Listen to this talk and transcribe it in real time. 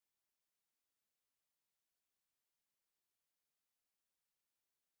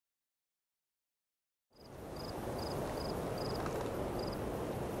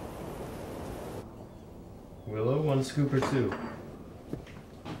Willow, one scoop or two?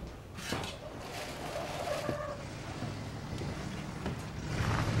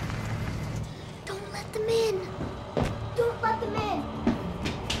 Don't let them in. Don't let them in.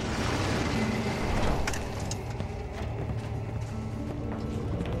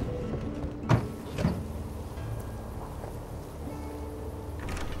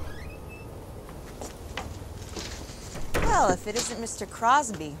 Well, if it isn't Mr.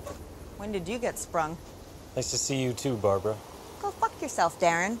 Crosby, when did you get sprung? Nice to see you too, Barbara. Go fuck yourself,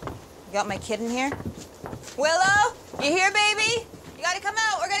 Darren. You got my kid in here? Willow, you here, baby? You gotta come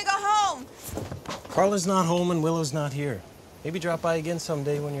out. We're gonna go home. Carla's not home and Willow's not here. Maybe drop by again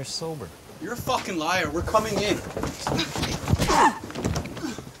someday when you're sober. You're a fucking liar. We're coming in.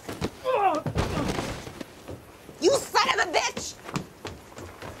 You son of a bitch!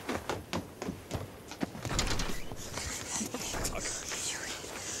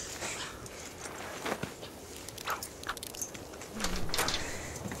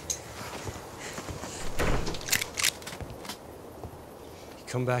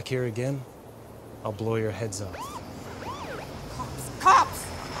 Come back here again, I'll blow your heads off. Cops! Cops!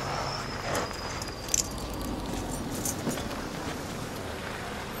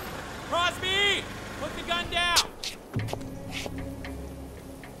 Crosby! Put the gun down!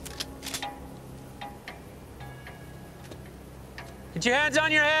 Get your hands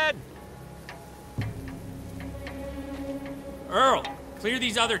on your head! Earl, clear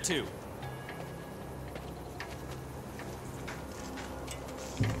these other two.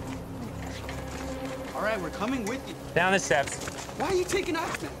 All right, we're coming with you. Down the steps. Why are you taking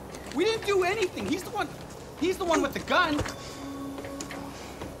us, man? We didn't do anything. He's the one with the gun.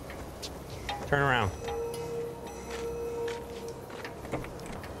 Turn around.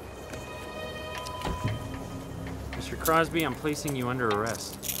 Mr. Crosby, I'm placing you under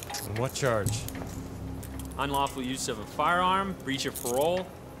arrest. On what charge? Unlawful use of a firearm, breach of parole.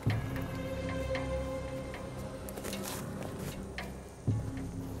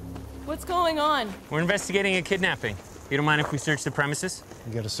 What's going on? We're investigating a kidnapping. You don't mind if we search the premises?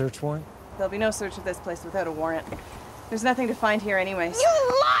 You got a search warrant? There'll be no search of this place without a warrant. There's nothing to find here anyways. You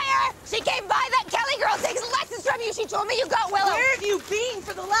liar! She came by. That Kelly girl takes lessons from you. She told me you got Willow. Where have you been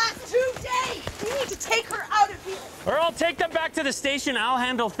for the last 2 days? We need to take her out of here. Earl, take them back to the station. I'll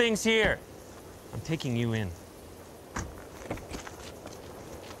handle things here. I'm taking you in.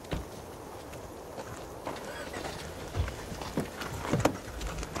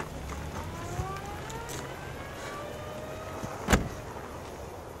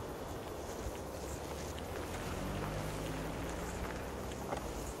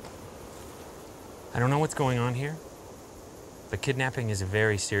 I don't know what's going on here, but kidnapping is a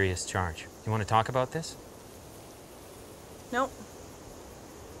very serious charge. You want to talk about this? Nope.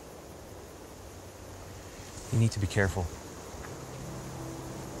 You need to be careful.